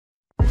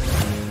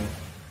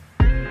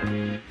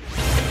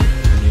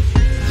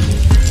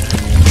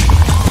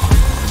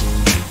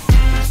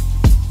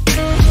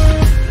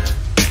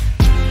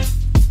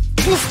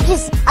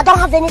don't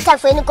have any time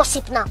for any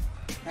gossip now.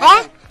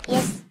 Eh?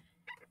 Yes.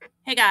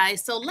 Hey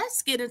guys, so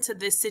let's get into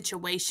this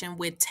situation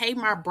with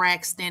Tamar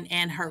Braxton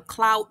and her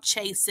clout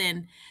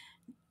chasing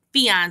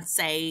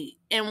fiance.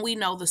 And we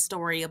know the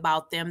story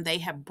about them. They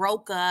have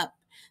broke up,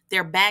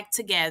 they're back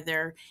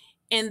together,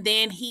 and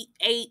then he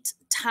ate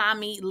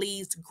Tommie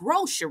Lee's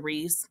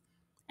groceries.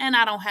 And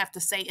I don't have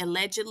to say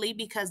allegedly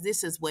because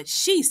this is what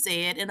she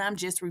said, and I'm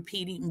just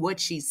repeating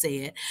what she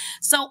said.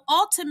 So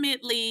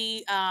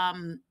ultimately,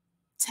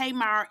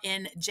 Tamar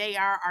and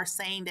JR are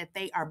saying that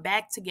they are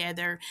back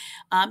together,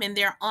 and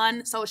they're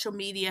on social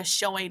media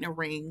showing a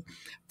ring.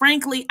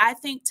 Frankly, I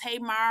think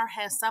Tamar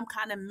has some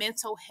kind of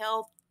mental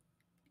health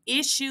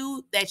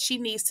issue that she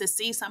needs to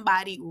see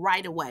somebody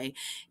right away,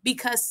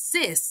 because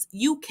sis,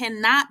 you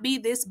cannot be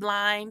this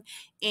blind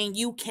and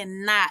you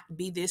cannot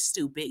be this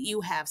stupid.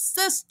 You have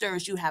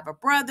sisters, you have a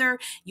brother,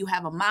 you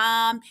have a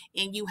mom,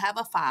 and you have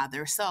a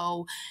father.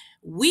 So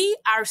we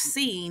are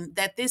seeing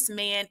that this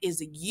man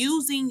is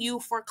using you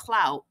for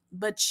clout,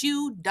 but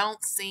you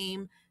don't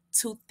seem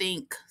to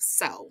think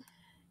so.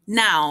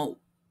 Now,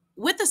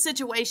 with the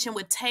situation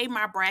with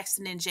Tamar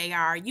Braxton and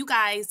JR, you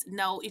guys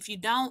know, if you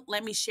don't,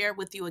 let me share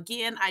with you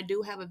again. I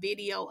do have a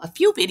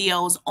few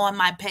videos on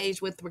my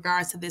page with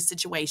regards to this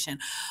situation.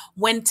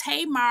 When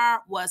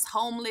Tamar was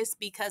homeless,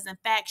 because in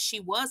fact she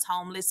was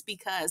homeless,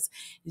 because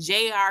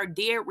JR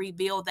did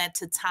reveal that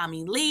to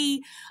Tommie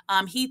Lee.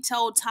 He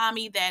told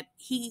Tommie that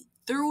he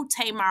threw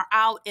Tamar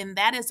out, and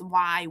that is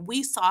why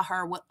we saw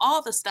her with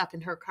all the stuff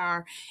in her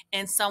car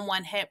and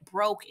someone had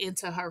broke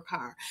into her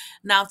car.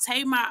 Now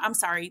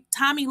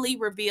Tommie Lee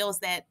reveals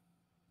that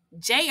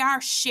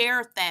JR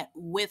shared that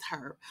with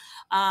her.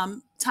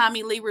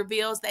 Tommie Lee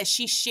reveals that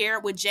she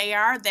shared with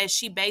JR that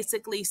she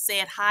basically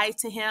said hi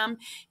to him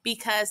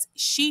because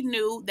she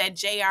knew that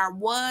JR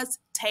was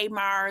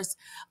Tamar's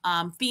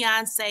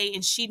fiance,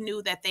 and she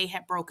knew that they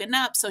had broken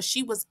up. So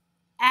she was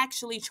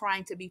actually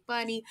trying to be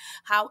funny.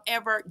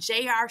 However,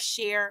 JR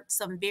shared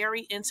some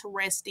very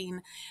interesting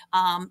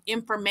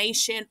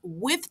information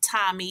with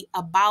Tommie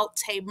about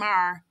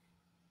Tamar,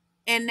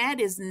 and that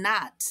is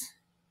not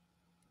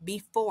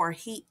before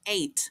he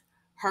ate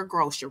her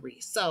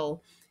groceries.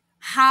 So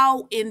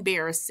how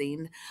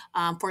embarrassing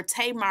for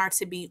Tamar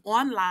to be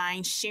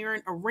online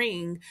sharing a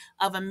ring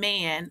of a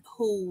man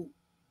who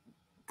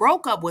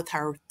broke up with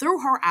her, threw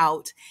her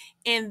out,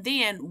 and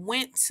then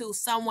went to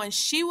someone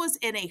she was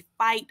in a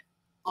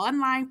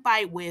online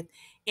fight with,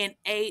 and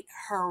ate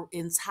her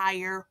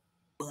entire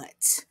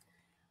butt.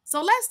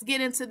 So let's get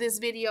into this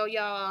video,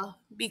 y'all,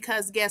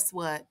 because guess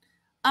what?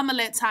 I'm going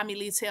to let Tommie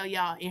Lee tell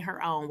y'all in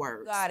her own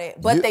words. Got it.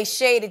 But they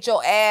shaded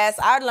your ass.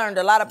 I learned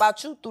a lot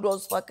about you through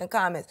those fucking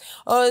comments.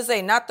 Oh, they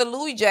say, not the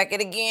Louis jacket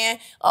again.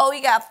 Oh,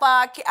 he got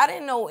 5 kids. I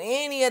didn't know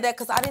any of that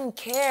because I didn't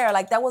care.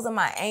 Like, that wasn't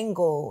my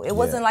angle. It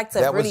wasn't like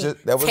to really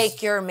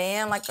take your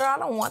man. Like, girl, I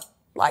don't want,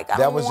 like, I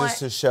don't want. That was just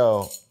to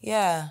show.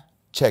 Yeah.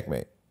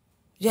 Checkmate.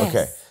 Yes.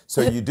 Okay.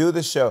 So you do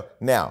the show.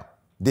 Now,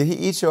 did he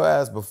eat your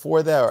ass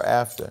before that or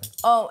after?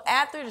 Oh,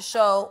 after the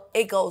show,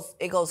 it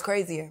goes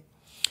crazier.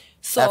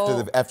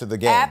 So after the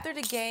game. After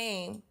the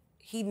game,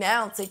 he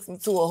now takes me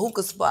to a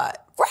hookah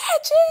spot.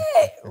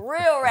 Ratchet!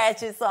 Real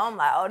ratchet. So I'm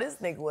like, oh, this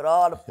nigga with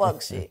all the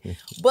fuck shit.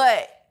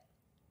 But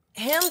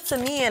him to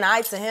me and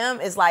I to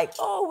him is like,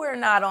 oh, we're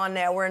not on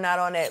that, we're not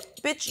on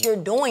that. Bitch,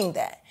 you're doing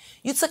that.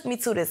 You took me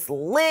to this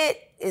lit,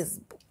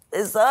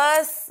 it's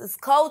us, it's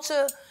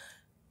culture,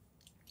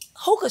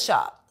 hookah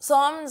shop. So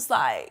I'm just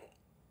like,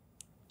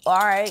 all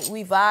right,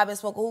 we vibe and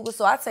smoke a hookah,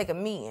 so I take a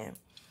meeting.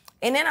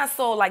 And then I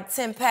sold like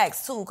 10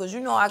 packs too, because you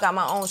know I got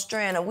my own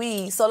strand of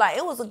weed. So like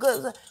it was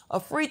a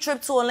free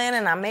trip to Atlanta,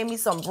 and I made me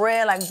some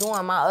bread like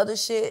doing my other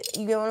shit.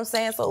 You get what I'm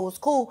saying? So it was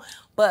cool.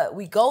 But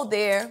we go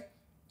there,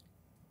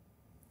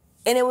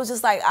 and it was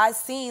just like I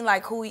seen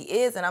like who he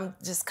is, and I'm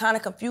just kind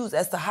of confused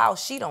as to how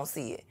she don't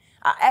see it.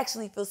 I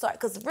actually feel sorry,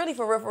 because really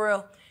for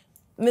real,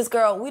 Miss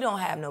Girl, we don't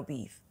have no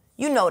beef.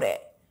 You know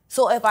that.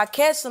 So if I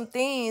catch some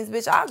things,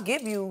 bitch, I'll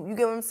give you, you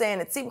get what I'm saying,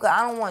 the tea, because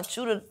I don't want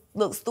you to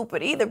look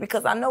stupid either,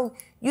 because I know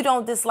you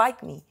don't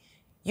dislike me.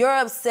 You're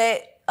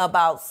upset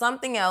about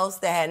something else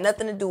that had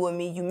nothing to do with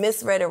me. You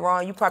misread it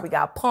wrong. You probably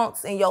got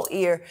punks in your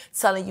ear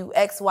telling you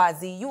X, Y,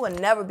 Z. You will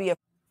never be a...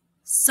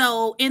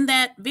 So in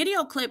that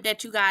video clip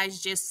that you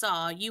guys just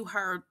saw, you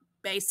heard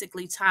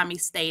basically Tommie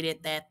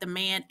stated that the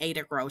man ate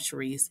her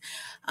groceries.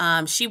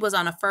 She was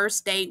on a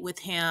first date with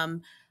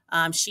him.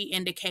 She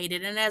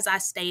indicated, and as I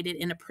stated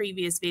in a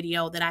previous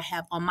video that I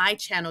have on my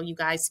channel, you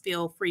guys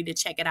feel free to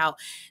check it out.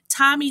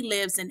 Tommie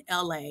lives in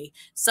LA.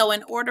 So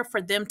in order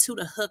for them to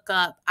hook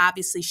up,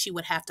 obviously she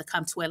would have to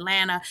come to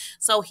Atlanta.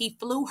 So he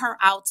flew her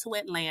out to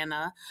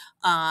Atlanta,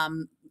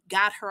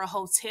 got her a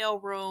hotel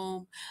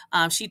room.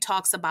 She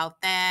talks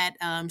about that.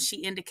 She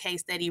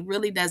indicates that he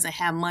really doesn't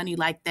have money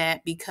like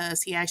that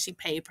because he actually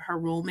paid for her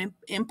room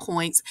in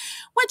points,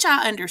 which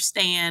I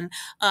understand.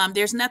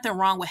 There's nothing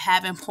wrong with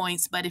having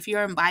points, but if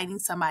you're inviting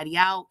somebody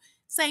out,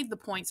 save the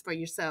points for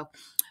yourself.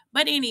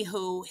 But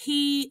anywho,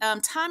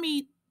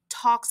 Tommie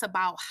talks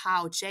about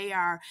how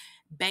JR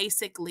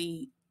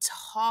basically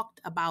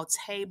talked about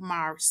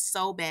Tamar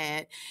so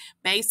bad,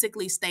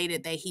 basically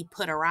stated that he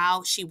put her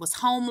out. She was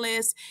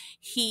homeless.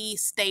 He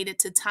stated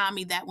to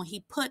Tommie that when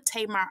he put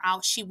Tamar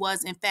out, she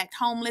was in fact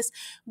homeless,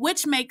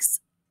 which makes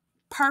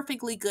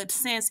perfectly good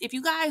sense. If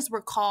you guys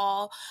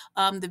recall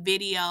the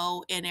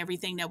video and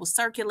everything that was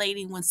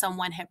circulating when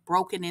someone had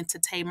broken into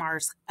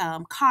Tamar's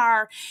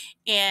car,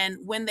 and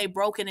when they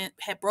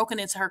had broken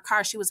into her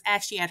car, she was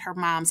actually at her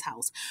mom's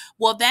house.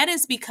 Well, that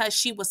is because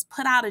she was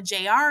put out of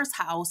JR's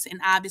house,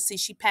 and obviously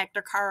she packed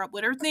her car up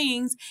with her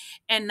things,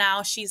 and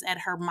now she's at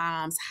her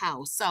mom's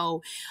house.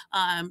 So,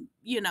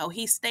 you know,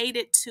 he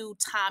stated to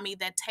Tommie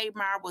that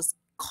Tamar was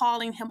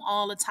calling him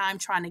all the time,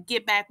 trying to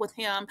get back with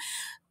him.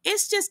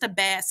 It's just a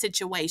bad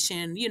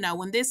situation, you know,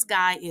 when this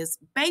guy is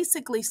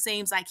basically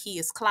seems like he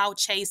is clout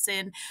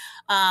chasing.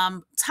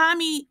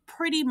 Tommie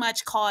pretty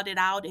much called it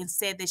out and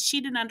said that she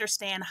didn't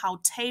understand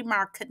how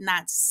Tamar could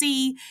not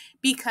see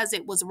because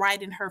it was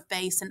right in her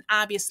face, and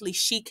obviously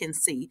she can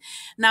see.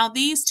 Now,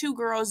 these two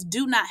girls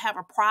do not have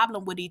a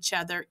problem with each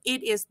other.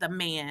 It is the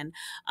man.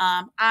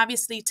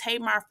 Obviously,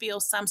 Tamar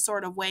feels some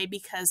sort of way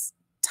because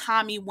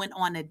Tommie went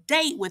on a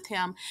date with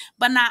him,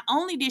 but not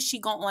only did she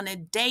go on a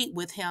date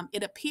with him,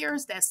 it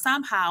appears that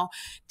somehow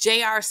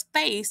JR's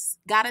face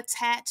got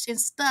attached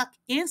and stuck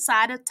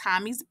inside of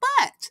Tommie's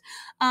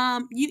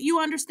butt.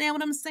 You understand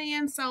what I'm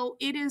saying? So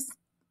it is,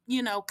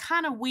 you know,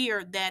 kind of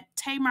weird that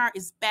Tamar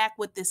is back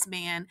with this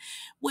man,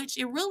 which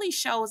it really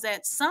shows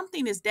that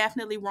something is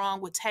definitely wrong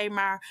with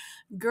Tamar.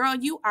 Girl,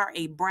 you are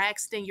a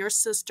Braxton. Your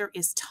sister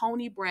is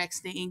Tommie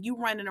Braxton, and you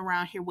running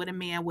around here with a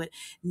man with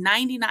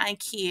 99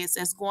 kids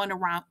that's going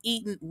around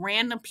eating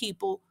random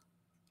people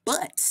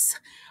butts.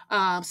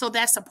 So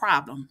that's a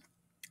problem.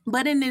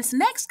 But in this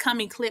next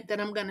coming clip that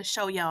I'm going to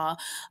show y'all,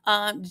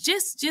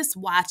 just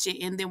watch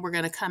it, and then we're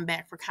going to come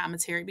back for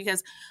commentary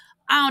because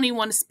I don't even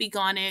want to speak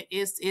on it.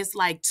 It's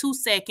like 2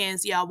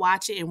 seconds. Y'all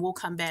watch it, and we'll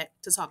come back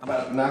to talk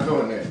about it. Not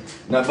going there.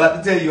 Not about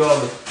to tell you all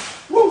the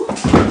woo.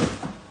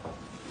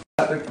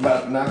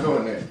 About not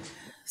going there.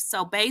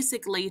 So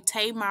basically,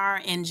 Tamar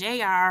and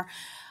JR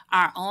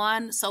are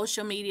on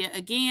social media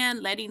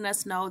again, letting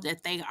us know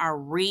that they are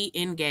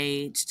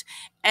re-engaged,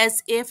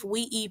 as if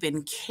we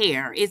even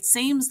care. It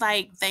seems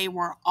like they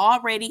were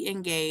already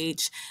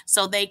engaged,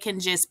 so they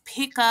can just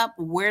pick up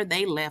where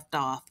they left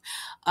off.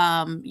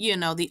 You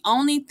know, the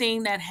only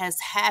thing that has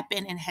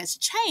happened and has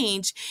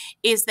changed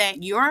is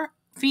that your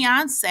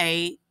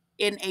fiance,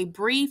 in a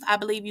brief, I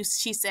believe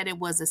she said it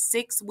was a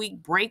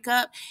 6-week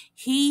breakup,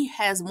 he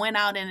has went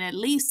out and at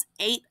least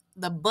ate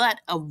the butt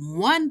of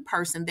one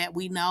person that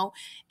we know,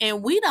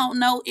 and we don't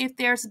know if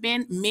there's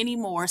been many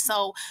more.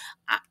 So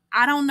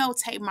I don't know,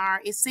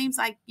 Tamar. It seems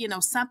like, you know,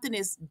 something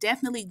is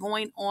definitely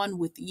going on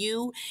with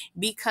you,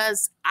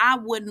 because I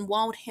wouldn't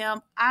want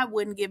him. I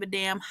wouldn't give a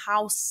damn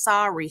how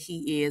sorry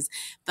he is.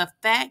 The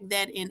fact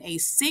that in a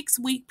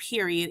 6-week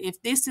period,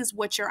 if this is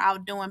what you're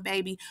out doing,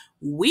 baby,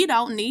 we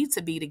don't need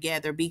to be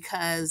together,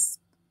 because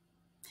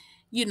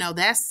you know,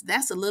 that's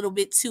a little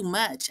bit too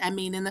much. I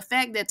mean, and the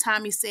fact that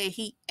Tommie said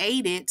he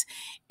ate it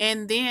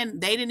and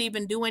then they didn't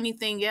even do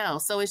anything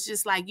else. So it's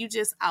just like you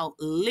just out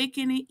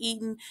licking and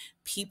eating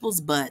people's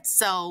butts.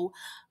 So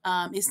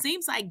it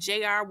seems like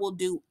JR will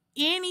do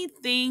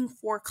anything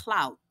for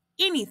clout,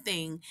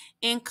 anything,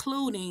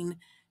 including,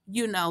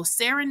 you know,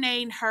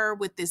 serenading her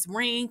with this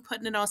ring,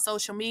 putting it on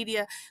social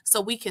media so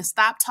we can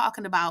stop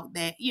talking about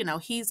that. You know,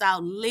 he's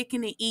out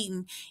licking and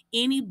eating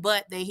any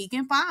butt that he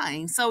can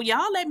find. So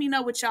y'all let me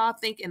know what y'all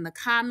think in the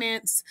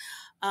comments.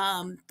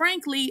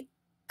 Frankly,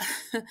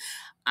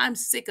 I'm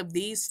sick of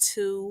these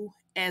two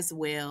as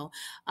well.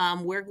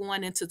 We're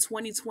going into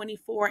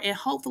 2024, and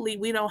hopefully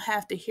we don't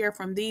have to hear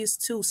from these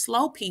two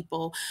slow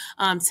people,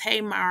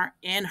 Tamar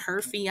and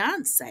her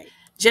fiance.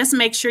 Just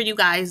make sure you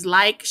guys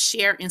like,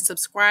 share, and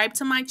subscribe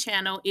to my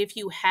channel. If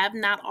you have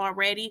not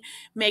already,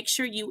 make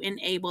sure you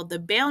enable the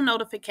bell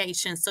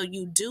notification so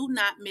you do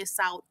not miss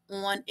out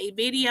on a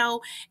video.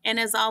 And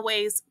as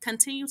always,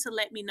 continue to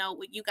let me know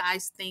what you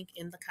guys think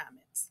in the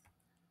comments.